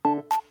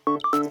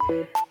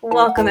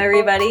Welcome,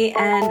 everybody,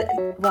 and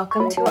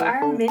welcome to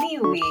our mini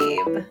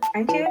Weeb.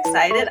 Aren't you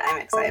excited?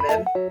 I'm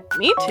excited.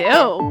 Me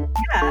too.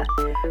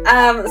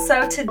 Yeah.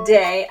 So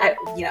today,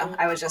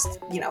 I was just,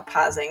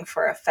 pausing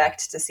for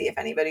effect to see if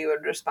anybody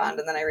would respond,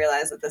 and then I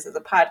realized that this is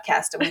a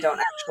podcast and we don't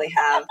actually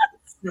have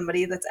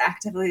somebody that's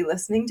actively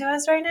listening to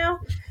us right now.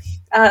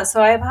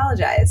 So I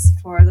apologize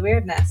for the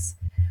weirdness.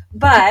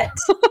 But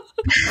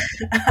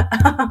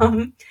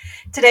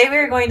today we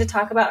are going to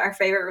talk about our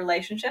favorite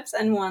relationships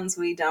and ones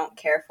we don't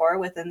care for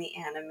within the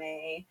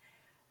anime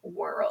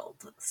world.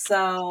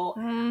 So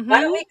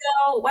why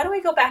don't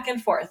we go back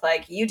and forth?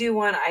 Like, you do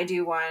one, I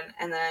do one,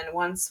 and then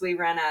once we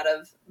run out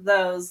of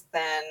those,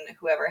 then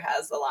whoever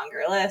has the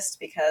longer list,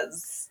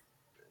 because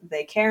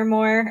they care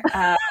more,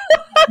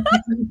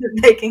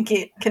 they can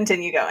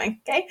continue going.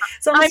 Okay,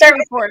 so we'll start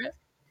with it.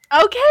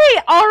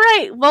 Okay, all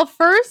right. Well,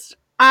 first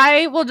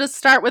I will just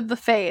start with the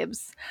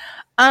faves.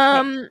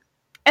 And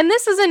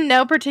this is in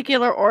no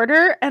particular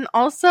order. And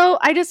also,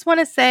 I just want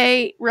to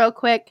say real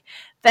quick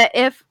that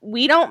if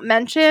we don't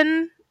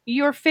mention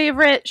your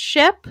favorite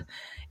ship,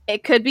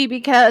 it could be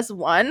because,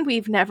 one,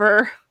 we've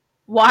never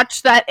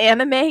watched that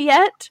anime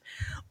yet,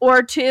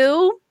 or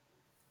two,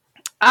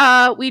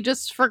 we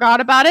just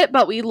forgot about it,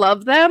 but we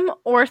love them,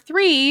 or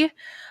three,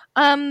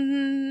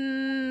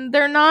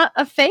 they're not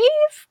a fave,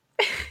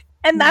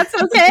 and that's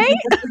okay.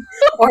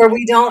 Or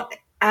we don't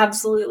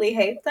absolutely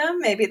hate them.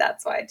 Maybe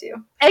that's why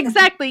too.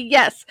 Exactly,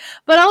 yes.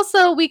 But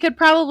also, we could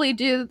probably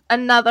do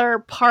another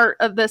part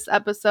of this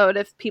episode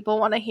if people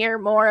want to hear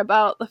more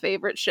about the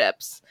favorite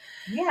ships.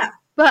 Yeah.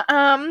 But,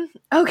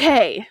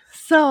 okay.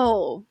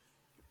 So,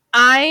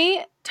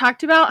 I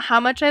talked about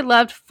how much I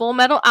loved Full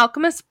Metal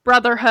Alchemist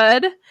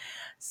Brotherhood.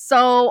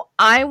 So,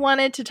 I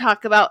wanted to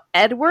talk about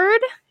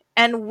Edward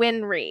and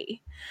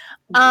Winry.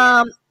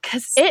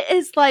 Because it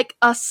is like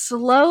a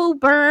slow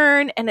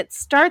burn, and it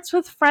starts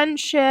with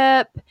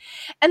friendship,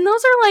 and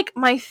those are like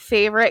my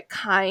favorite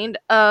kind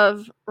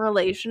of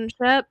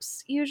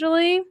relationships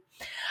usually.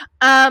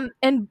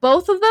 And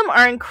both of them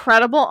are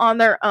incredible on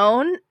their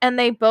own, and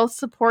they both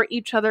support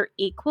each other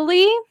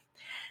equally.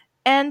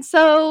 And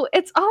so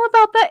it's all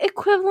about that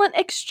equivalent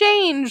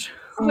exchange,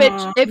 which,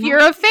 if you're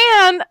a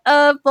fan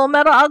of Full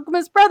Metal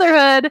Alchemist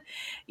Brotherhood,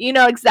 you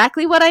know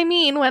exactly what I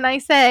mean when I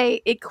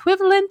say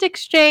equivalent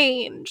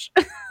exchange.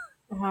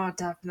 Oh,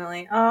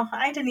 definitely. Oh,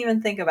 I didn't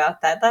even think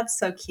about that. That's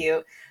so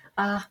cute.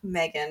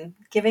 Megan,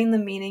 giving the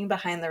meaning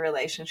behind the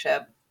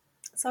relationship.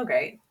 So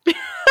great.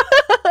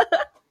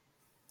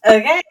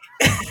 Okay.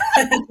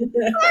 I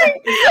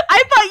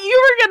thought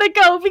you were going to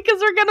go because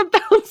we're going to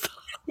bounce.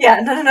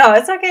 Yeah, no.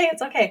 It's okay.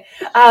 It's okay.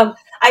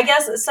 I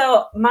guess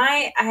so.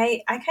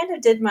 I kind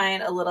of did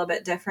mine a little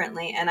bit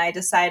differently, and I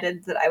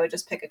decided that I would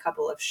just pick a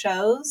couple of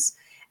shows,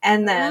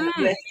 and then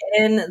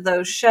within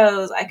those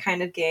shows, I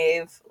kind of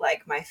gave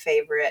like my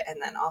favorite, and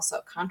then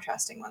also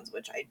contrasting ones,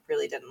 which I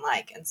really didn't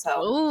like. And so,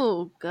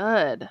 oh,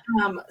 good.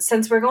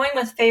 Since we're going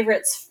with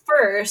favorites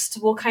first,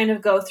 we'll kind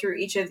of go through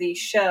each of these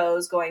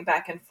shows, going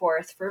back and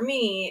forth for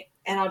me.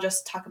 And I'll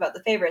just talk about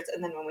the favorites,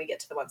 and then when we get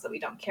to the ones that we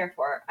don't care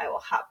for, I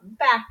will hop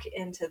back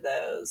into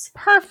those.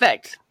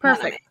 Perfect.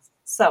 Animes.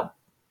 So,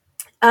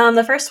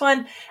 the first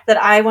one that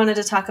I wanted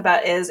to talk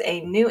about is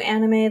a new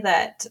anime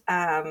that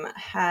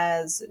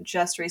has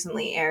just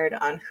recently aired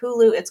on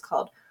Hulu. It's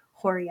called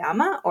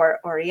Horiyama or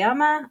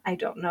Oriyama. I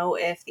don't know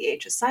if the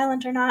H is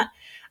silent or not,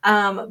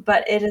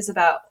 but it is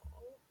about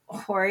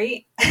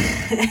Hori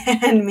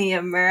and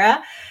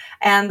Miyamura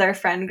and their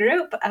friend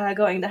group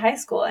going to high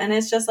school. And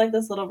it's just like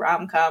this little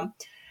rom-com.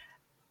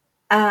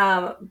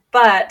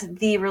 But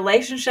the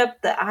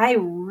relationship that I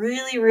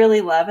really,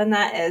 really love in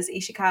that is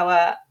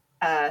Ishikawa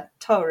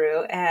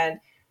Toru and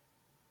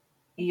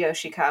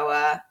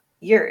Yoshikawa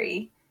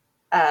Yuri.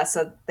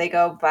 So they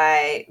go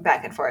by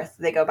back and forth.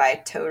 They go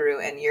by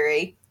Toru and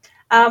Yuri.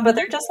 But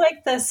they're just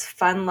like this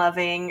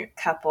fun-loving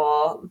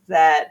couple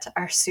that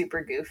are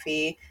super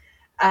goofy.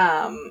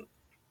 And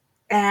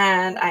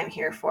I'm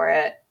here for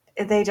it.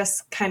 They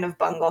just kind of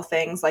bungle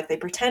things. Like, they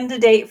pretend to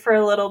date for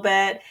a little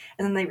bit,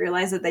 and then they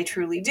realize that they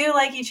truly do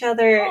like each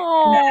other.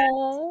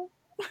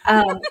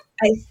 I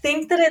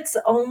think that it's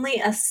only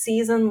a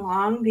season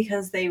long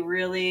because they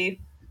really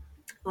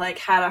like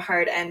had a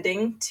hard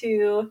ending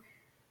to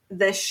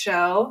this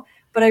show.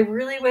 But I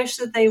really wish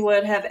that they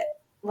would have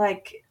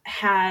like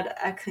had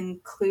a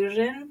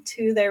conclusion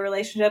to their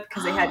relationship,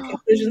 because they had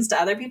conclusions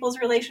to other people's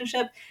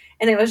relationship,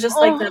 and it was just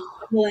like them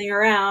bumbling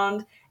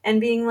around and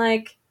being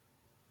like,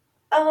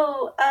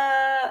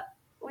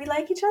 we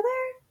like each other?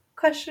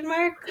 Question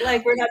mark.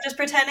 Like, we're not just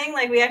pretending,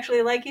 like we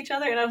actually like each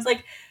other. And I was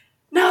like,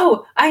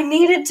 no, I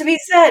need it to be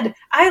said.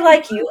 I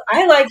like you.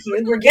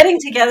 We're getting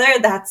together.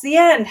 That's the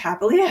end.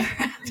 Happily ever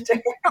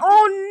after.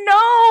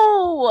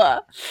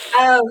 Oh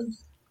no.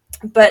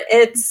 But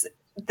it's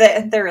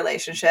their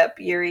relationship,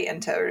 Yuri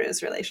and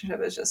Toru's relationship,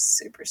 is just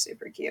super,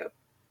 super cute.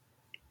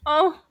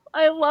 Oh,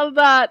 I love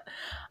that.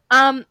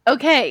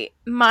 Okay,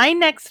 my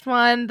next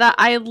one that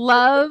I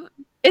love,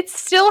 it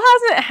still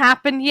hasn't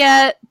happened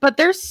yet, but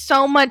there's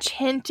so much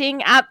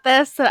hinting at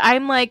this that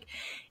I'm like,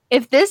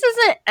 If this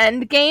isn't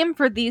endgame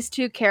for these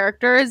two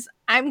characters,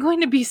 I'm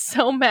going to be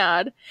so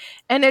mad.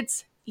 And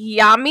it's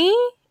Yami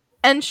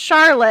and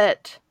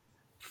Charlotte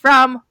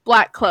from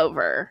Black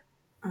Clover.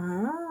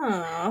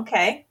 Oh,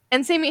 okay.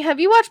 And Sammy, have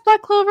you watched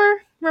Black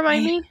Clover?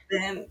 Remind me.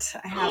 I haven't.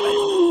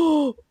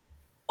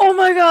 Oh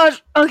my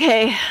gosh.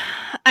 Okay.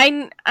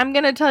 I'm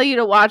going to tell you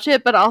to watch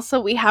it, but also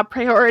we have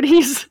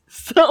priorities.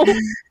 So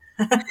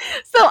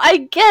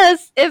I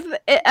guess if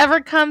it ever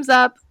comes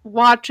up,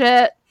 watch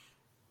it.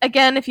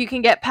 Again, if you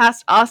can get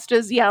past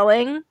Asta's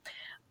yelling.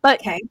 But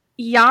Okay.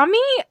 Yami,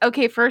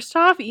 okay, first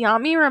off,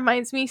 Yami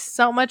reminds me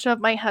so much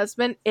of my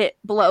husband. It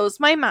blows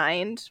my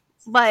mind.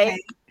 Like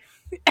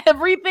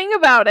everything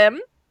about him.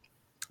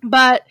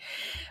 But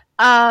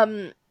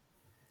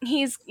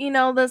he's,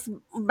 this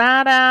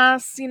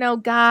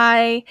badass,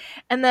 guy.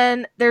 And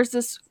then there's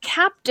this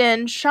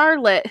captain,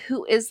 Charlotte,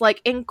 who is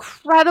like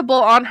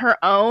incredible on her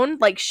own.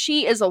 Like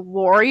she is a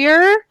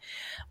warrior.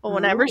 But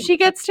whenever she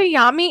gets to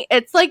Yami,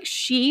 it's like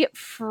she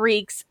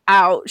freaks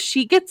out.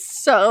 She gets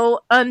so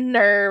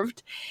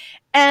unnerved.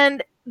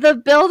 And the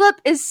buildup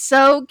is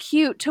so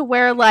cute to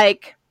where,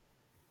 like,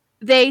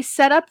 they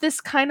set up this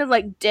kind of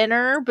like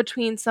dinner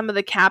between some of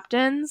the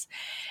captains,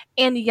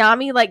 and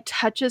Yami like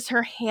touches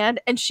her hand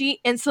and she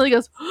instantly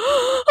goes,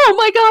 "Oh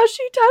my gosh,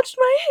 she touched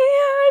my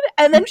hand."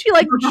 And then she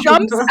like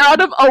jumps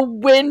out of a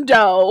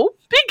window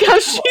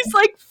because she's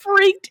like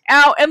freaked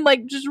out and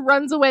like just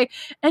runs away.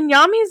 And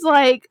Yami's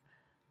like,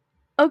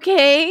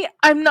 "Okay,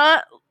 I'm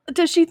not,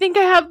 does she think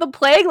I have the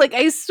plague? Like,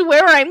 I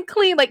swear I'm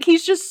clean." Like,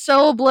 he's just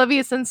so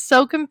oblivious and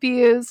so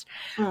confused.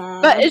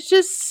 But it's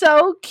just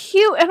so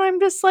cute. And I'm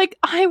just like,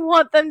 I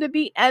want them to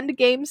be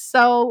endgame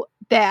so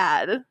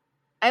bad.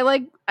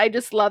 I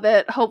just love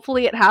it.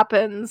 Hopefully it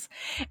happens.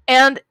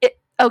 And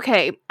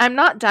okay, I'm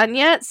not done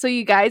yet. So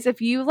you guys,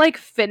 if you like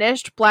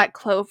finished Black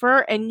Clover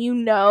and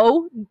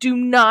do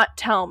not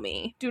tell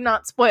me. Do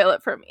not spoil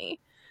it for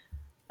me.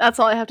 That's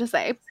all I have to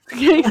say.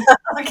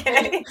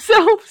 Okay.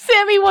 So,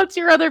 Sammy, what's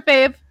your other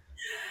fave?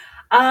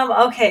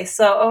 Okay,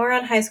 so over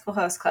on High School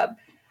Host Club,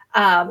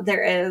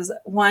 there is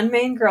one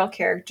main girl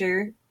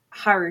character,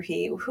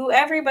 Haruhi, who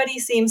everybody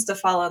seems to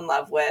fall in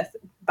love with,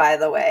 by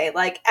the way.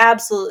 Like,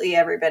 absolutely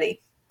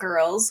everybody.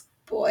 Girls,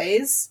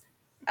 boys.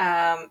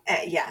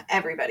 Yeah,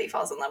 everybody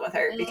falls in love with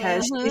her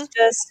because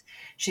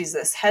she's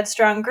this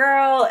headstrong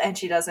girl and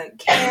she doesn't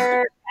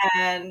care.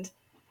 And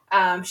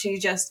she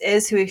just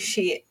is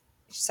she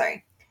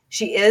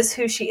is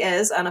who she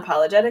is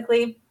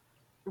unapologetically.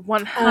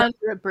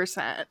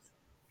 100%.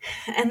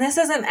 And this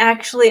isn't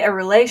actually a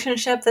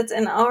relationship that's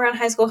in Ouran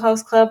High School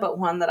Host Club, but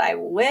one that I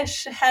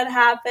wish had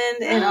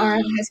happened in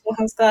Ouran High School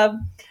Host Club.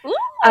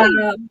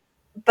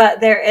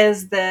 But there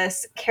is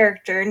this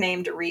character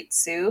named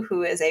Ritsu,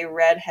 who is a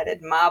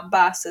redheaded mob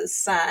boss's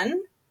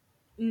son.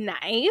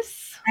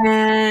 Nice.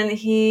 And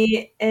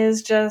he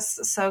is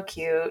just so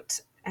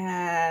cute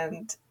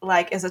and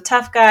like is a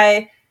tough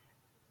guy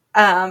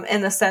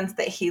in the sense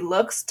that he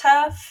looks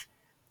tough,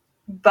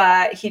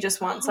 but he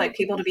just wants like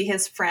people to be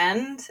his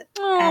friend.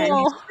 And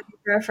he's looking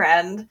for a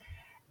friend.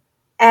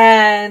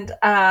 And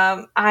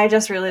I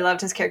just really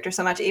loved his character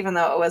so much, even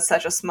though it was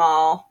such a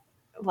small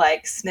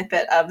like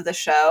snippet of the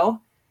show.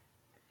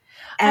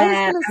 And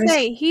I was gonna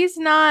say, he's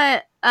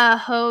not a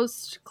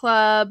host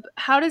club.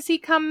 How does he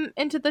come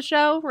into the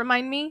show?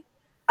 Remind me.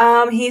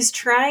 He's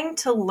trying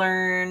to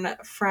learn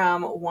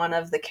from one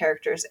of the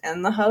characters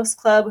in the host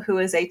club, who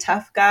is a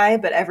tough guy,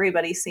 but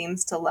everybody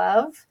seems to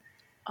love.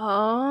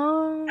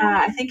 Oh.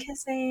 I think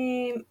his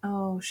name...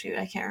 Oh, shoot.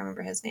 I can't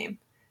remember his name.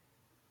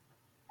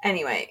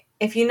 Anyway,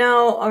 if you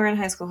know Ouran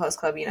High School Host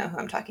Club, you know who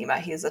I'm talking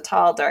about. He's a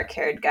tall,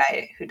 dark-haired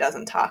guy who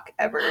doesn't talk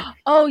ever.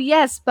 Oh,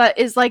 yes, but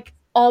is like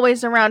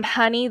always around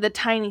Honey, the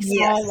tiny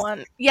small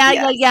one.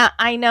 Yeah.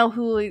 I know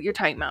who you're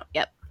talking about.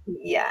 Yep.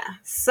 Yeah.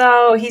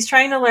 So he's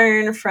trying to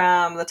learn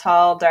from the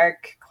tall,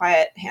 dark,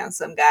 quiet,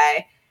 handsome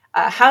guy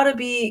how to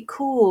be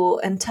cool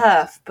and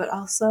tough, but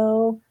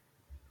also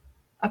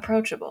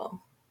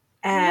approachable.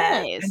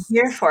 And nice. I'm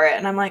here for it.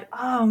 And I'm like,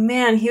 oh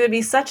man, he would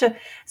be such a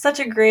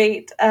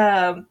great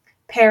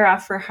pair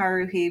off for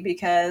Haruhi,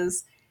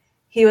 because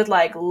he would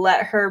like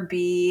let her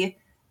be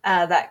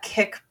that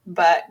kick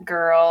butt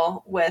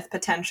girl with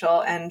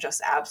potential and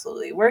just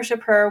absolutely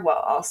worship her,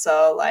 while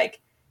also like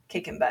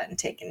kicking butt and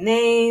taking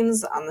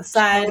names on the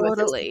side with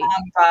his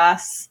mob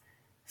boss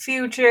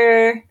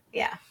future.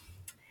 Yeah.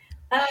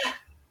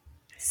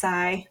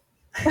 Sigh.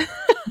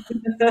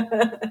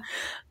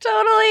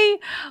 Totally.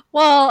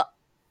 Well,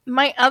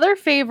 my other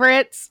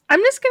favorites,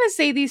 I'm just going to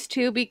say these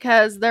two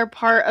because they're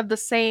part of the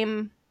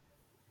same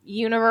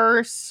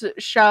universe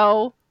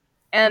show,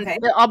 and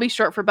I'll be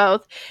short for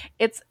both.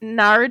 It's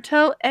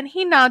Naruto and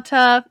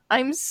Hinata.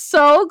 I'm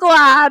so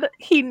glad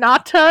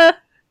Hinata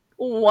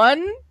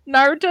won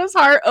Naruto's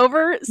heart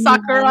over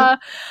Sakura.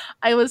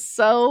 I was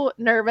so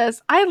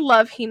nervous. I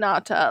love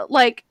Hinata.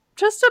 Like,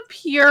 just a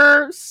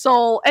pure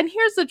soul. And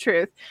here's the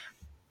truth.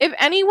 if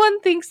anyone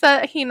thinks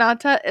that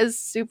Hinata is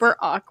super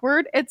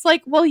awkward, it's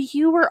like, well,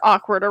 you were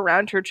awkward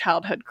around your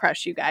childhood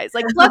crush, you guys.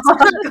 Like, Of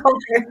course.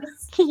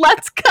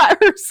 let's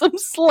cut her some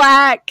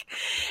slack.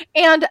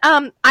 And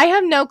I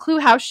have no clue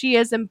how she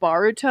is in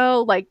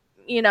Baruto. Like,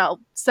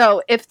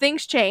 so if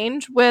things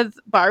change with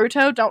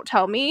Baruto, don't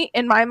tell me.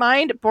 In my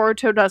mind,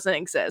 Boruto doesn't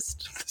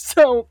exist.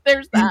 So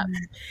there's that.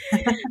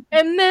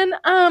 And then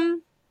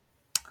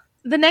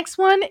the next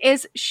one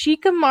is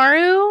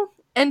Shikamaru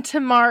and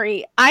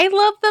Tamari. I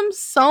love them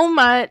so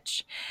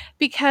much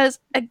because,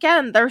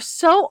 again, they're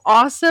so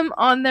awesome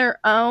on their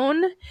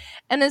own.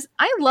 And as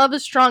I love a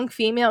strong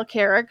female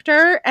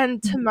character,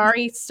 and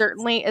Tamari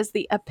certainly is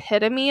the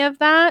epitome of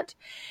that.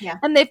 Yeah.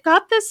 And they've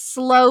got this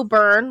slow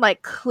burn,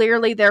 like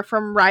clearly they're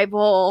from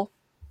rival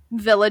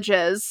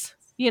villages,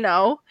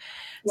 Yeah.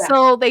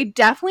 So they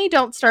definitely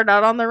don't start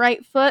out on the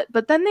right foot,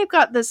 but then they've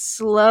got this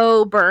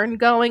slow burn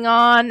going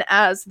on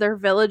as their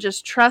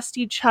villages trust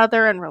each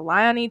other and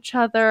rely on each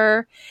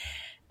other.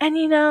 And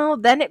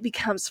then it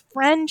becomes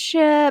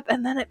friendship,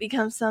 and then it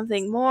becomes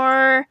something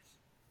more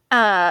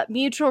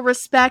mutual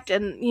respect,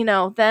 and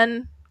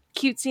then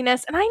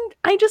cutesiness. And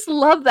I just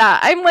love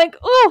that. I'm like,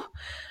 oh,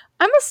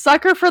 I'm a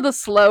sucker for the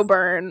slow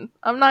burn.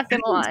 I'm not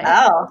gonna lie.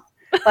 Oh,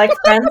 like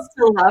friends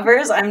to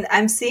lovers.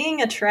 I'm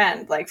seeing a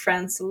trend. Like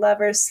friends to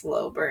lovers,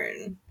 slow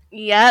burn.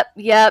 Yep.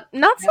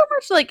 Not so Yep.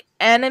 much like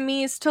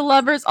enemies to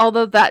lovers,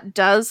 although that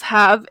does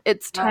have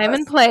its Oh, time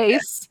and that's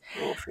place.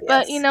 good. Oof,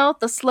 But yes.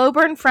 the slow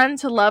burn friend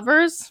to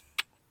lovers,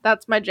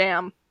 that's my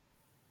jam.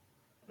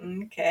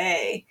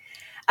 Okay.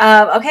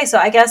 Okay, so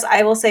I guess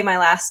I will say my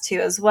last two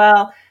as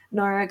well.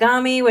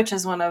 Noragami, which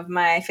is one of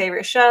my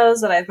favorite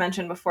shows that I've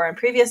mentioned before in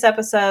previous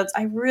episodes.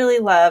 I really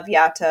love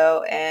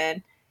Yato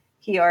and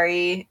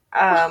Hiyori.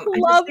 I just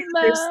Love think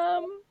that they're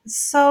them.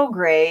 so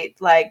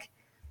great. Like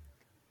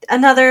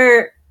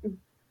another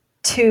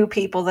two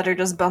people that are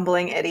just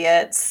bumbling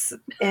idiots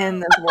in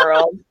this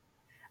world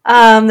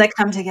that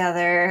come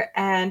together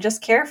and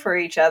just care for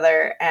each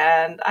other.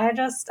 And I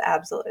just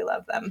absolutely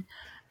love them.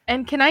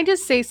 And can I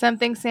just say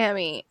something,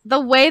 Sammy? The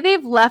way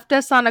they've left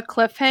us on a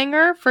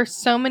cliffhanger for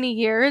so many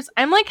years,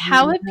 I'm like,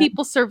 how have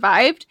people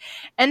survived?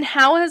 And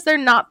how has there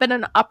not been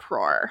an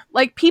uproar?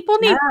 Like, people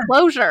need Yeah.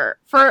 closure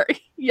for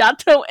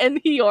Yato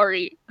and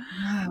Hiyori.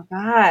 Oh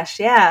gosh,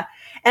 yeah.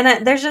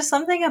 And there's just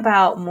something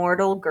about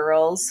mortal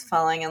girls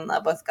falling in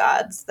love with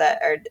gods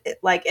that are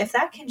like, if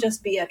that can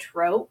just be a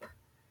trope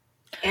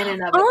in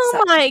and of Oh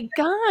itself. my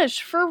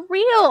gosh, for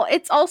real.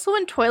 It's also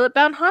in Toilet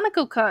Bound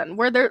Hanako-kun,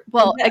 where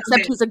well, Yeah,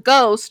 except okay. he's a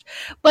ghost,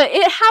 but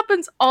it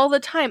happens all the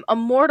time. A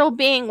mortal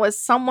being was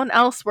someone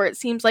else where it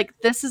seems like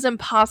this is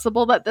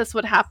impossible that this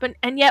would happen,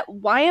 and yet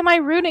why am I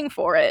rooting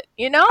for it,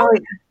 Oh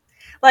yeah.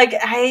 Like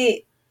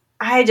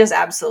I just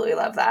absolutely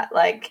love that.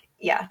 Like,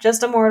 yeah,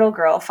 just a mortal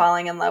girl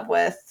falling in love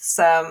with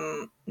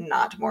some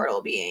not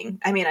mortal being.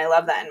 I mean, I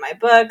love that in my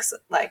books,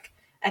 like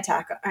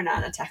Attack on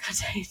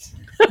Titan.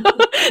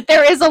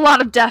 There is a lot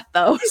of death,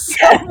 though.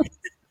 So.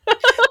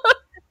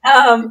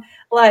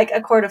 Like A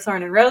Court of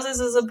Thorn and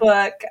Roses is a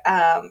book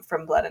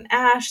from Blood and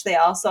Ash. They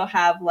also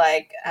have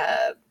like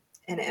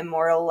an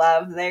immortal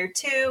love there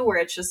too, where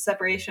it's just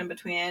separation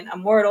between a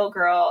mortal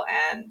girl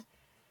and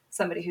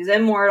somebody who's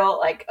immortal.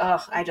 Like,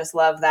 oh, I just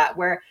love that.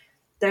 Where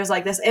there's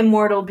like this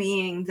immortal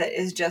being that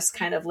is just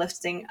kind of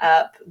lifting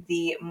up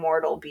the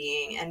mortal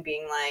being and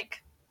being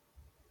like,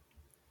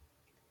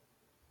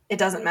 it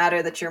doesn't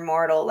matter that you're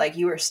mortal, like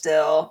you are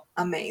still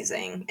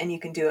amazing and you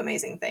can do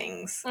amazing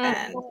things.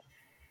 And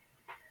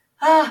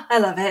I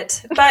love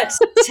it. But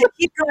to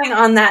keep going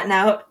on that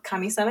note,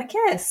 Kami-sama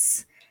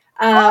Kiss.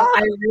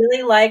 I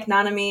really like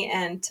Nanami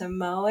and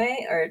Tomoe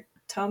or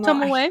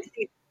Tomoe.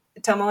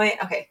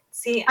 Tomoe. Okay.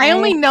 See, I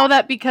only know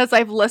that because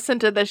I've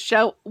listened to this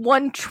show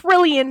 1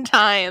 trillion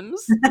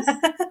times.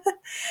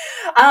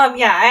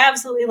 Yeah, I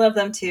absolutely love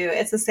them too.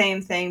 It's the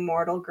same thing,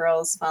 mortal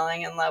girls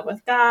falling in love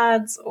with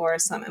gods or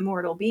some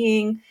immortal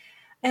being.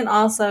 And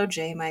also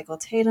J. Michael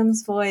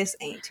Tatum's voice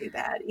ain't too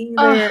bad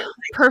either.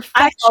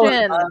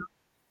 Perfection.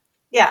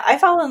 I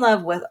fall in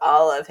love with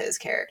all of his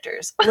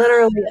characters.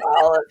 Literally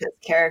all of his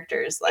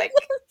characters. Like,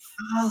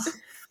 oh,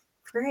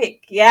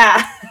 freak.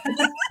 Yeah.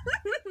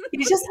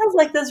 He just has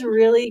like this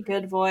really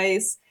good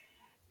voice.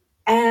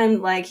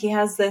 And like he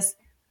has this,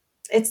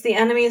 it's the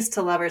enemies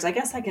to lovers. I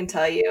guess I can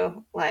tell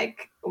you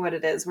like what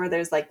it is, where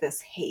there's like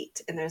this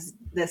hate and there's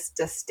this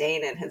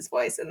disdain in his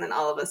voice. And then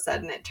all of a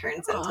sudden it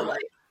turns into like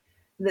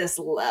this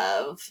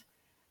love.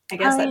 I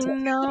guess that's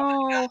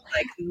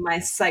like my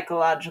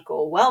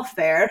psychological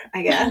welfare,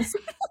 I guess.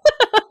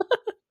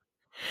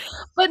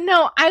 But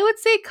no, I would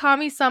say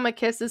Kami-sama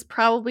Kiss is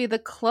probably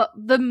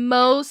the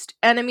most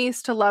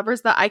enemies to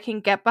lovers that I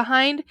can get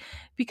behind,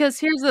 because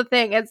here's the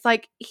thing, it's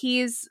like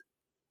he's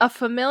a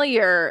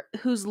familiar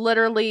who's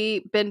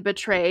literally been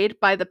betrayed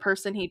by the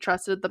person he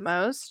trusted the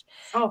most,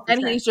 and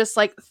Sure. he's just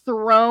like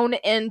thrown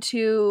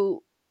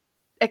into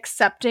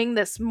accepting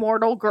this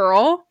mortal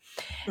girl.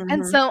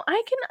 And so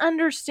I can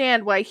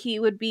understand why he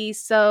would be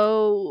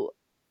so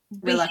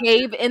Reluctant.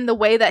 behave in the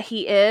way that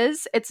he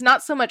is. It's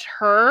not so much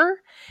her,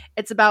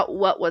 it's about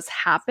what was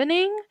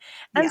happening.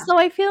 And Yeah. so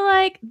I feel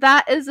like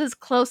that is as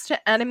close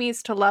to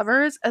enemies to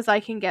lovers as I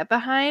can get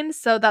behind.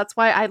 So that's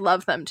why I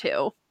love them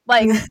too.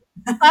 Like,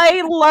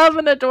 I love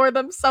and adore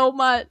them so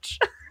much.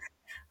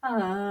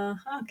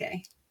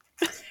 Okay.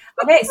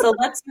 Okay, so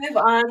let's move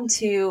on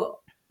to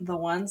the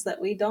ones that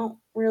we don't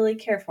really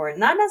care for.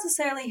 Not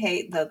necessarily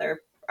hate, though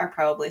there are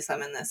probably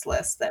some in this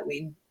list that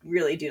we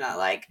really do not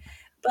like.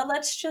 But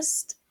let's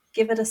just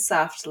give it a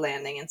soft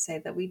landing and say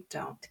that we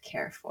don't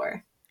care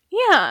for.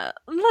 Yeah,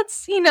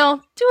 let's, do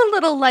a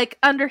little like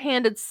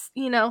underhanded,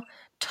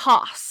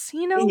 toss,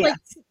 Yeah. like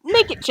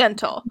make it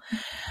gentle.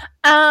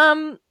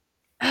 Um,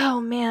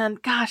 oh man,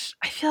 gosh,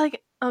 I feel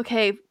like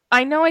okay.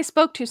 I know I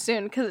spoke too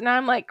soon because now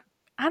I'm like,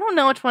 I don't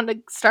know which one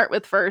to start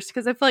with first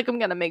because I feel like I'm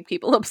gonna make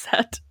people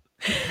upset.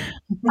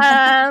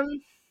 Um,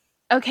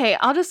 okay,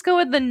 I'll just go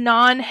with the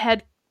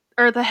non-head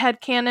or the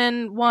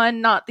headcanon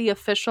one, not the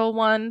official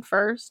one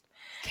first,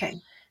 Okay.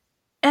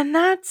 and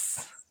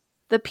that's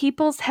the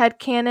people's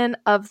headcanon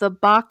of the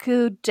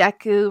Baku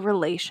Deku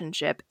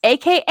relationship,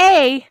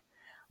 aka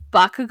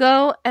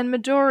Bakugo and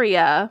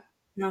Midoriya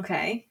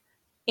Okay.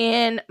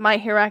 in My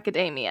Hero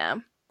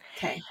Academia.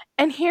 Okay.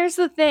 And here's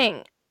the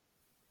thing,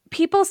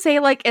 people say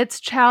like it's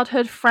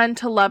childhood friend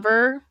to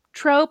lover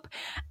trope.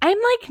 I'm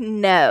like,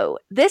 no,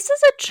 this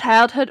is a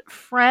childhood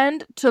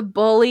friend to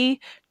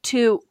bully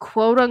to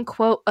quote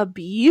unquote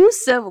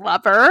abusive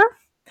lover.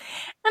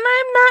 And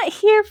I'm not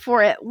here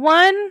for it.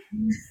 One,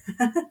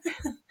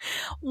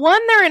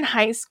 they're in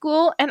high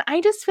school, and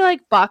I just feel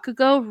like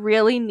Bakugo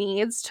really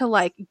needs to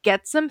like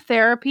get some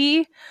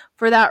therapy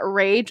for that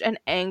rage and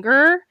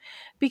anger.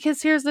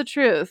 Because here's the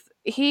truth.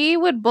 He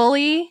would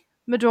bully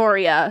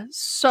Midoriya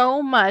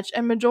so much,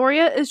 and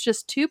Midoriya is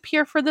just too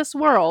pure for this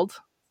world,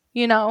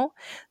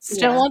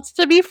 still Yeah. wants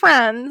to be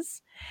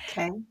friends.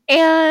 Okay.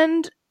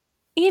 And,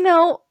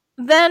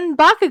 then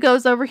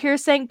Bakugo's over here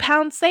saying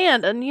pound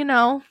sand and,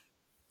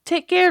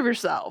 take care of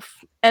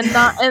yourself and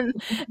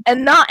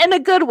not in a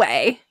good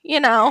way.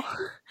 Yeah.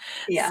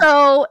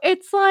 So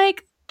it's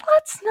like,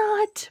 let's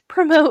not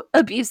promote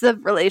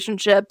abusive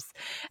relationships.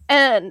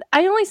 And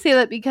I only say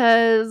that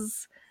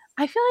because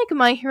I feel like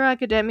My Hero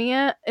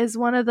Academia is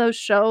one of those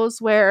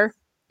shows where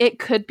it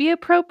could be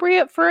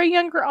appropriate for a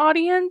younger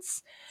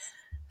audience.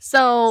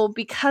 So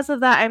because of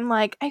that, I'm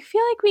like, I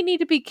feel like we need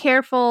to be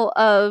careful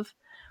of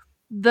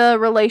the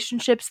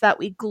relationships that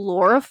we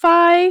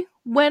glorify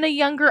when a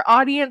younger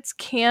audience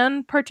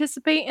can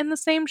participate in the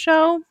same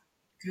show.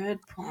 Good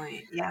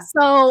point. Yeah.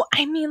 So,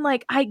 I mean,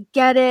 like, I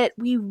get it.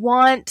 We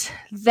want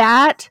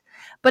that.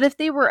 But if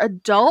they were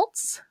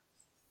adults,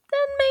 then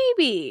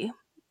maybe.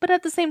 But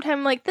at the same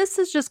time, like, this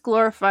is just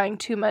glorifying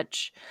too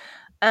much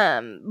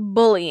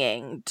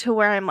bullying to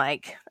where I'm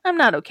like, I'm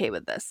not okay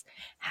with this.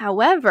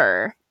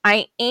 However,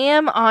 I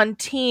am on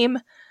team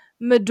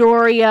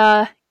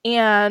Midoriya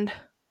and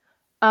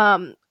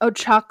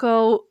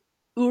Ochako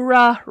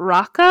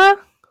Uraraka.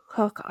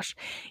 Oh gosh.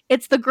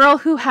 It's the girl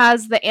who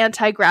has the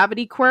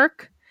anti-gravity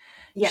quirk.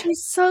 She's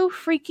Yes. so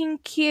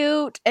freaking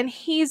cute, and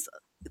he's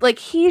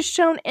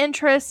shown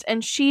interest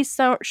and she's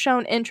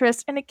shown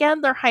interest, and again,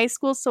 they're high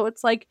school, so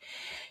it's like,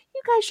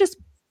 you guys just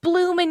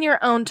bloom in your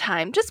own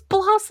time, just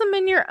blossom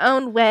in your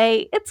own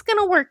way, it's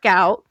gonna work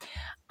out.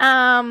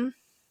 um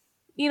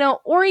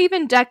or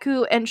even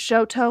Deku and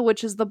Shoto,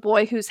 which is the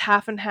boy who's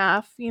half and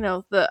half,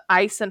 the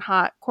ice and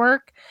hot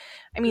quirk.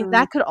 I mean, Mm,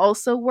 that could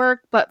also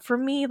work, but for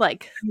me,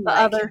 like I the like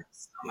him other.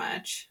 so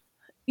much.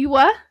 You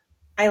what?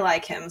 I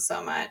like him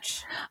so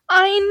much.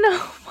 I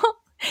know.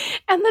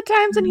 And the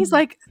times when he's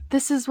like,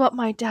 this is what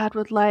my dad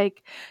would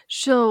like.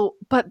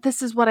 But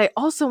this is what I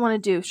also want to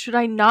do. Should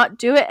I not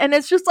do it? And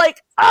it's just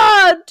like,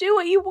 do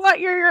what you want.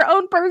 You're your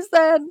own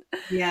person.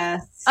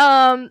 Yes.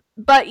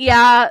 But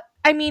yeah,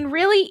 I mean,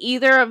 really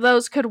either of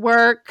those could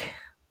work,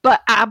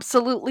 but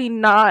absolutely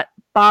not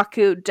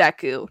Baku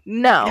Deku.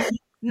 No.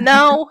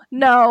 No,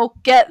 no,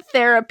 get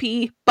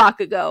therapy,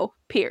 Bakugo,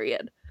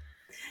 period.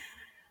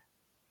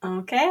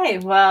 Okay,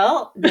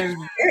 well, they're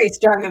very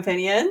strong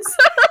opinions.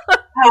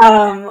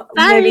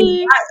 Maybe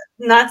Sorry.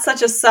 not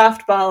such a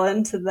softball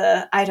into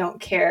the I don't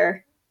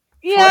care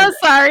for Yeah, the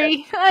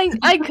sorry.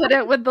 I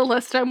couldn't with the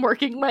list I'm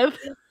working with.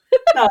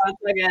 no, it's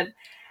so good.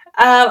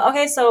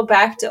 Okay, so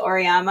back to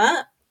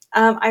Oriyama.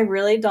 I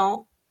really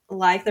don't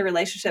like the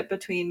relationship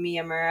between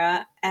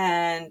Miyamura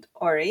and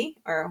Ori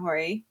or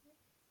Hori.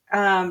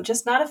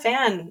 Just not a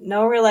fan.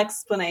 No real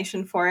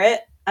explanation for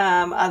it.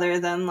 Other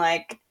than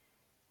like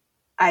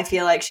I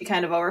feel like she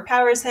kind of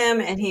overpowers him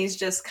and he's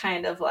just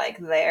kind of like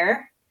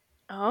there.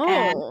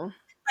 And Oh.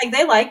 like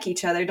they like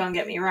each other, don't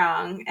get me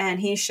wrong, and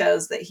he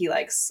shows that he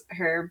likes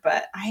her,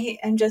 but I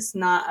am just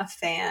not a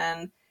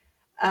fan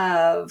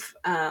of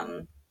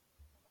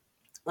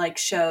like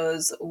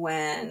shows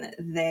when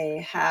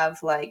they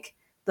have like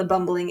the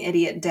bumbling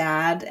idiot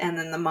dad and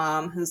then the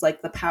mom who's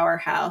like the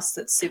powerhouse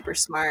that's super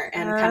smart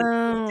and kind of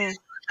Oh. the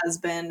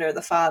husband or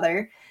the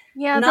father.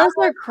 Yeah, Not those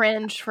are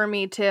cringe for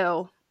me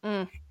too.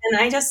 Mm. And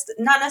I just,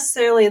 not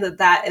necessarily that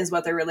that is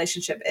what their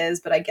relationship is,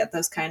 but I get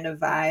those kind of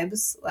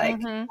vibes. Like,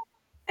 Mm-hmm.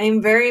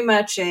 I'm very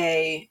much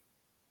a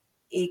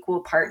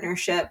equal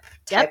partnership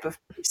Yep. type of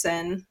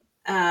person,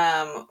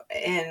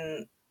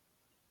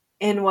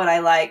 in what I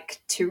like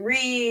to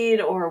read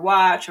or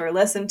watch or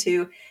listen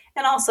to,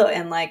 and also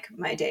in like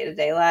my day to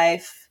day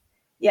life.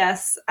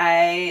 Yes,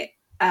 I'm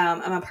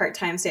a part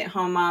time stay at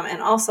home mom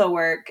and also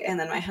work, and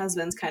then my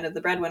husband's kind of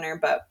the breadwinner,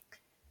 but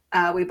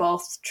we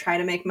both try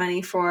to make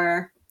money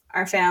for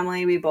our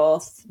family. We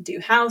both do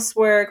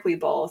housework. We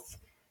both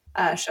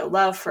show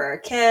love for our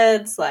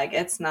kids. Like,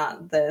 it's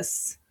not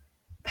this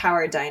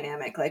power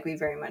dynamic. Like, we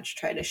very much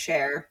try to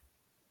share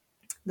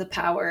the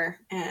power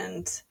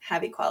and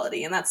have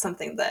equality. And that's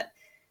something that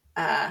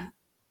uh,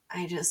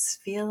 I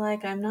just feel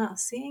like I'm not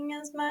seeing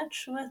as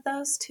much with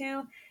those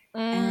two.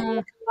 And Mm.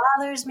 it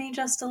bothers me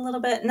just a little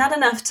bit. Not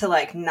enough to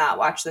like not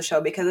watch the show,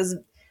 because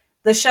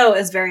the show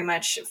is very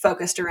much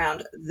focused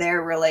around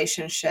their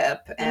relationship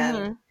and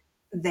Mm-hmm.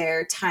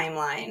 their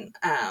timeline.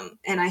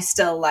 And I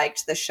still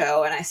liked the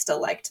show and I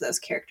still liked those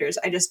characters.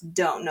 I just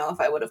don't know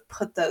if I would have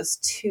put those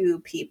two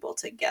people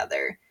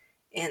together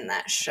in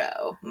that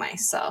show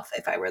myself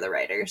if I were the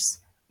writers.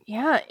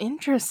 Yeah,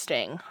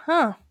 interesting.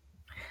 Huh.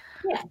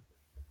 Yeah.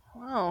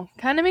 Wow.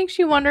 Kind of makes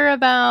you wonder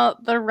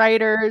about the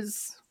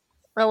writers'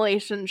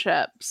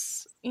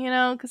 relationships,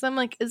 because I'm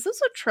like, is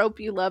this a trope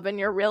you love in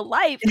your real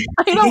life?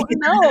 I don't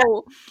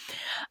know.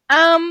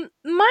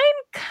 Mine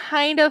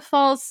kind of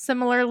falls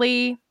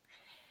similarly.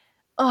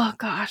 Oh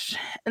gosh.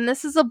 And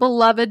this is a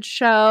beloved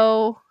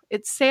show.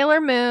 It's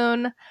Sailor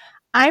Moon.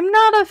 I'm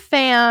not a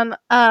fan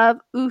of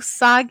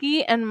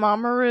Usagi and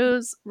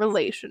Mamoru's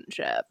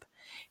relationship.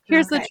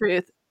 Here's the Okay.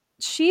 truth.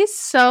 She's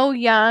so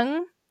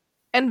young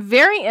and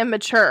very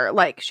immature.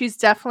 Like, she's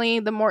definitely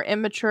the more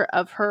immature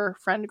of her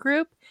friend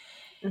group.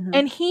 Hmm.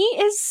 And he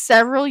is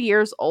several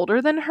years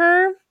older than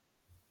her.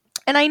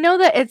 And I know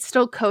that it's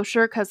still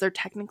kosher because they're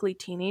technically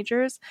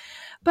teenagers.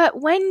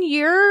 But when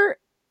you're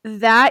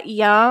that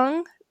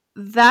young,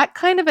 that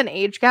kind of an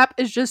age gap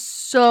is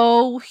just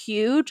so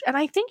huge. And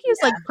I think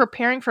he's like Yeah.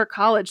 preparing for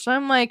college. So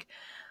I'm like,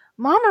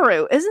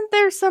 Mamoru, isn't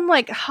there some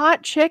like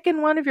hot chick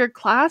in one of your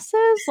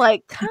classes?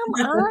 Like, come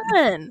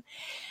on.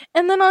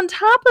 And then on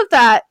top of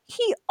that,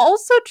 he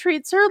also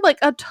treats her like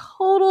a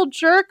total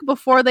jerk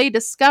before they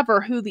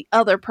discover who the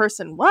other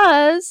person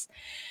was.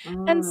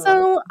 And Oh,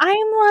 so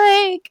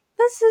I'm like,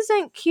 this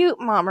isn't cute,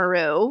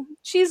 Mamoru.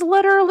 She's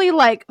literally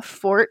like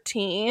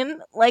 14.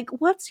 Like,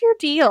 what's your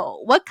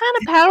deal? What kind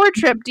of power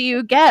trip do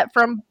you get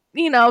from,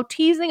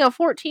 teasing a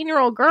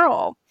 14-year-old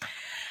girl?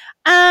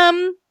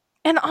 Um,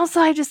 and also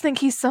I just think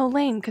he's so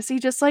lame because he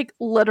just like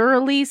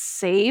literally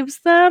saves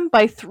them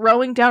by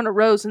throwing down a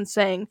rose and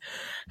saying,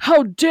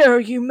 "How dare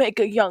you make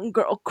a young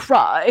girl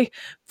cry?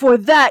 For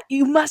that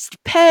you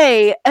must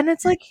pay." And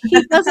it's like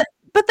he doesn't,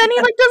 but then he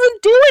like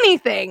doesn't do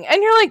anything.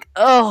 And you're like,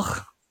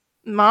 ugh,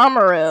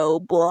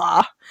 Mamoru,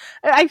 blah.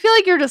 I feel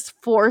like you're just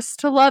forced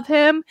to love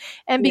him.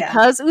 And yeah.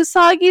 because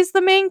Usagi's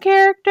the main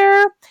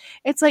character,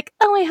 it's like,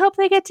 oh, I hope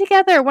they get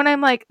together. When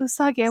I'm like,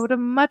 Usagi, I would have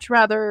much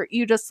rather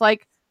you just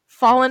like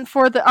fallen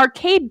for the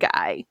arcade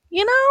guy,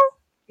 you know?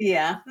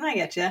 Yeah, I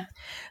get you.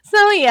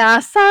 So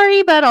yeah,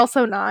 sorry, but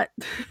also not.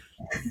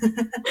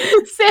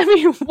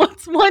 Sammy,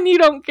 what's one you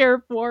don't care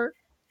for?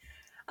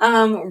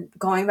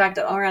 Going back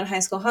to Around High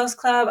School Host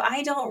Club,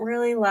 I don't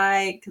really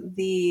like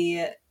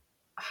the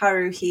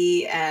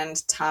Haruhi and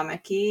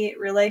Tamaki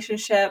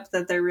relationship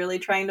that they're really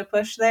trying to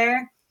push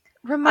there.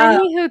 Remind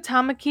Uh, me who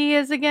Tamaki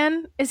is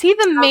again. Is he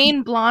the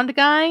main blonde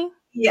guy?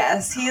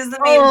 yes, he is the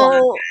main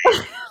blonde,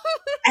 Oh,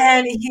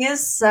 and he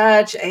is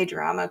such a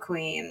drama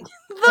queen,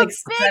 the like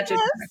such a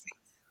drama biggest.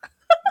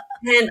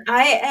 queen. And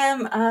I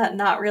am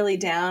not really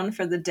down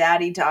for the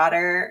daddy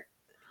daughter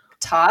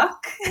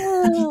talk, like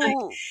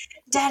Ooh.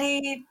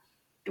 daddy,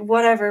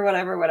 whatever,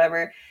 whatever,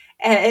 whatever,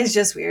 and it's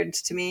just weird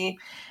to me.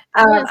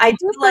 Yeah, I do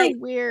super like,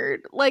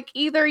 weird. Like,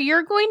 either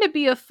you're going to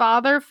be a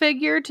father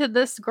figure to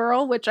this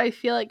girl, which I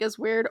feel like is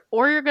weird,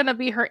 or you're going to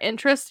be her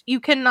interest. You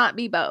cannot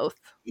be both.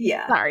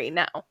 yeah. Sorry,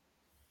 no.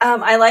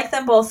 I like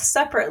them both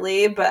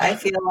separately, but I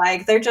feel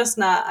like they're just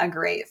not a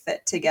great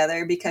fit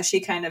together because she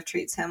kind of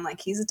treats him like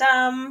he's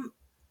dumb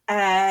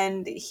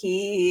and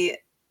he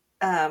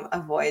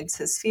avoids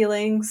his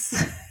feelings.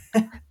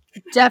 by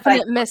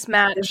Definite his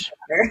mismatch.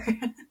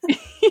 daughter.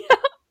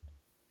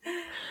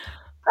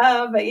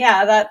 But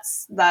yeah,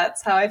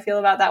 that's how I feel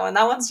about that one.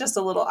 That one's just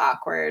a little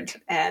awkward,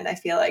 and I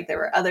feel like there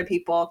were other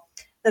people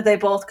that they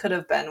both could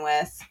have been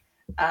with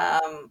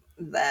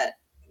that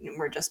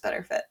were just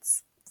better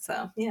fits.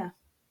 So yeah,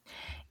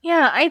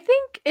 Yeah, I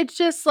think it's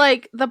just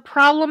like the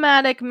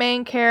problematic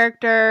main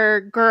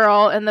character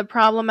girl and the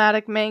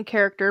problematic main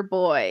character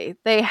boy.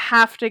 They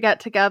have to get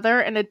together,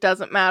 and it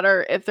doesn't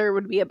matter if there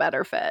would be a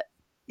better fit.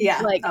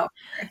 yeah. Like, Oh,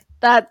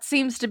 that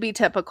seems to be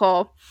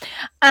typical.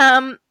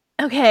 Um,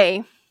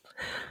 okay.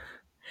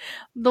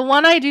 The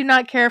one I do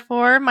not care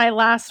for, my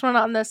last one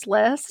on this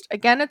list.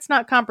 Again, it's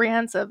not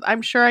comprehensive.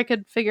 I'm sure I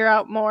could figure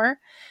out more,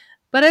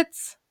 but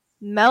it's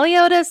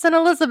Meliodas and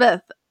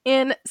Elizabeth.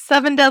 in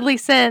Seven Deadly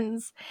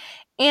Sins.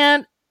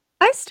 And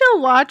I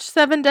still watch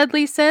Seven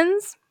Deadly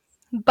Sins,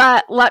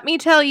 but let me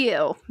tell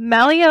you,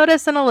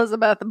 Meliodas and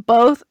Elizabeth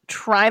both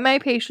try my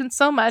patience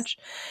so much.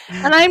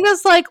 And I'm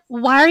just like,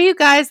 why are you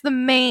guys the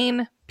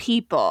main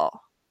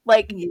people?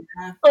 Like,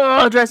 Yeah.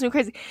 oh, it drives me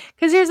crazy.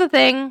 Because here's the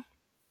thing.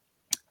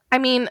 I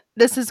mean,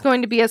 this is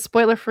going to be as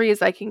spoiler free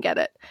as I can get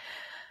it.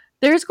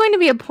 There's going to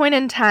be a point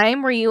in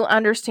time where you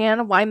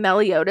understand why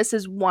Meliodas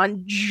is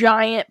one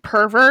giant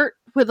pervert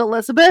with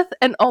Elizabeth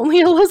and only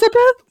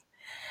Elizabeth.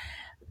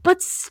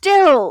 But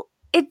still,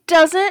 it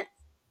doesn't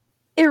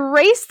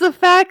erase the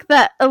fact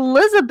that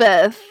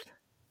Elizabeth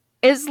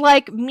is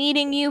like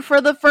meeting you for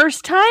the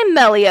first time,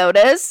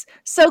 Meliodas.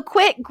 So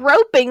quit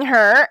groping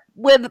her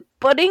with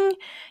putting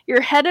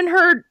your head in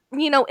her,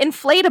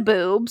 inflata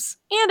boobs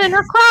and in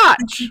her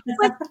crotch.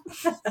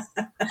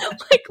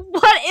 Like,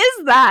 what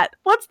is that?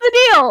 What's the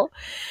deal?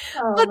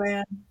 Oh But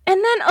man.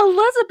 and then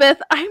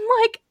Elizabeth, I'm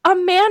like, a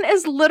man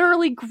is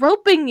literally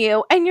groping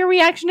you, and your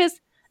reaction is,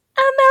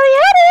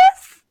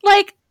 Meliodas?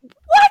 Like,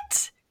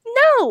 what?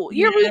 No,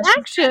 your Yeah, she's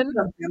reaction.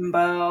 kind of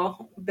a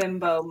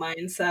bimbo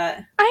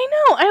mindset. I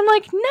know. I'm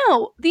like,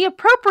 no. The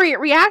appropriate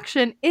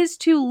reaction is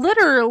to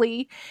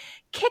literally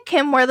kick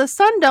him where the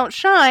sun don't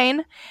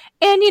shine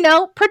and,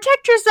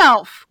 protect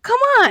yourself. Come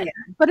on. Yeah.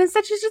 But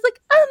instead she's just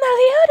like, oh,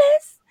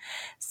 Meliodas.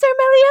 Sir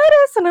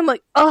Meliodas. And I'm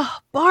like, oh,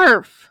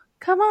 barf.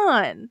 Come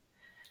on.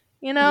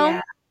 You know?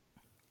 Yeah.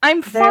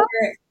 I'm There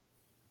fine.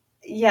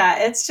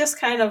 yeah, it's just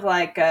kind of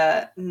like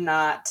a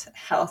not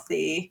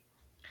healthy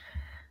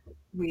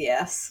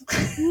yes.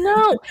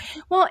 No.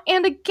 Well,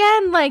 and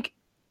again, like,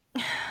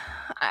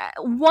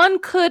 one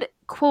could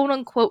quote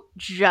unquote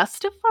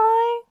justify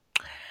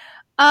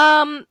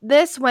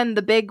this when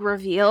the big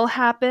reveal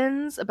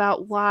happens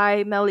about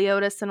why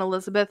Meliodas and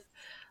Elizabeth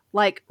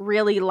like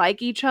really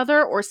like each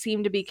other or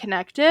seem to be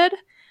connected.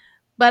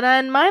 But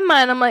in my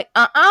mind, I'm like,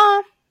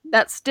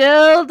 that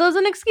still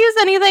doesn't excuse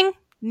anything.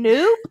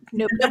 Nope,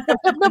 nope, nope, nope,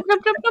 nope, nope, nope,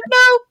 nope, nope,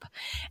 nope.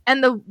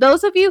 And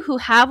those of you who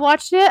have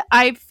watched it,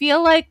 I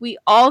feel like we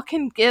all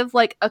can give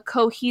like a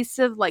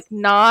cohesive like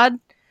nod,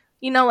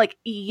 like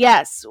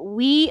yes,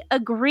 we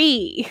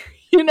agree,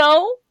 you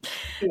know.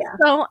 Yeah.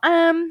 So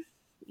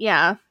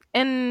yeah,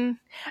 and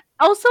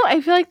also I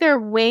feel like there are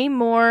way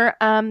more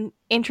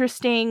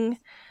interesting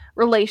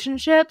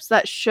relationships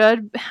that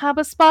should have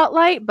a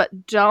spotlight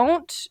but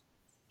don't.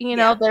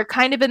 Yeah. They're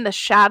kind of in the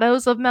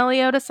shadows of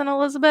Meliodas and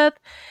Elizabeth.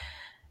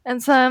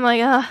 And so I'm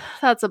like,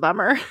 that's a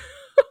bummer.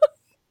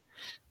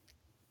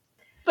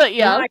 But No,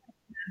 yeah.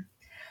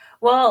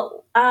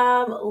 well,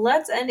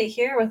 let's end it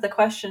here with the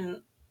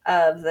question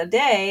of the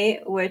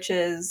day, which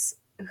is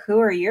who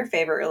are your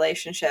favorite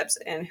relationships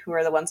and who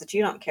are the ones that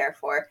you don't care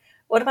for?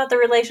 What about the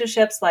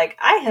relationships like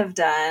I have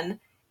done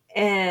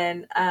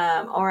in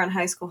Oran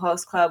High School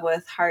Host Club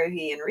with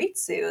Haruhi and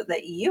Ritsu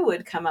that you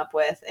would come up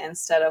with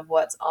instead of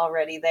what's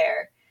already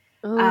there?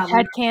 Ooh, We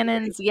head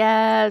cannons,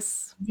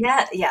 yes.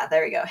 yeah,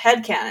 there we go.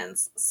 Head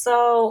cannons.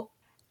 So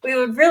we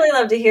would really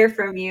love to hear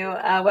from you,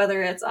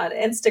 whether it's on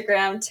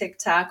Instagram,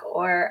 TikTok,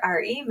 or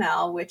our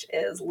email, which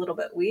is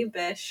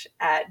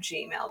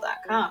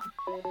littlebitweebish@gmail.com.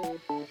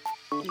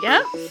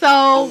 Yeah.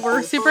 So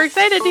we're super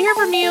excited to hear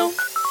from you.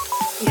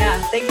 Yeah,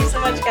 thank you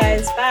so much,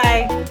 guys.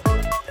 Bye.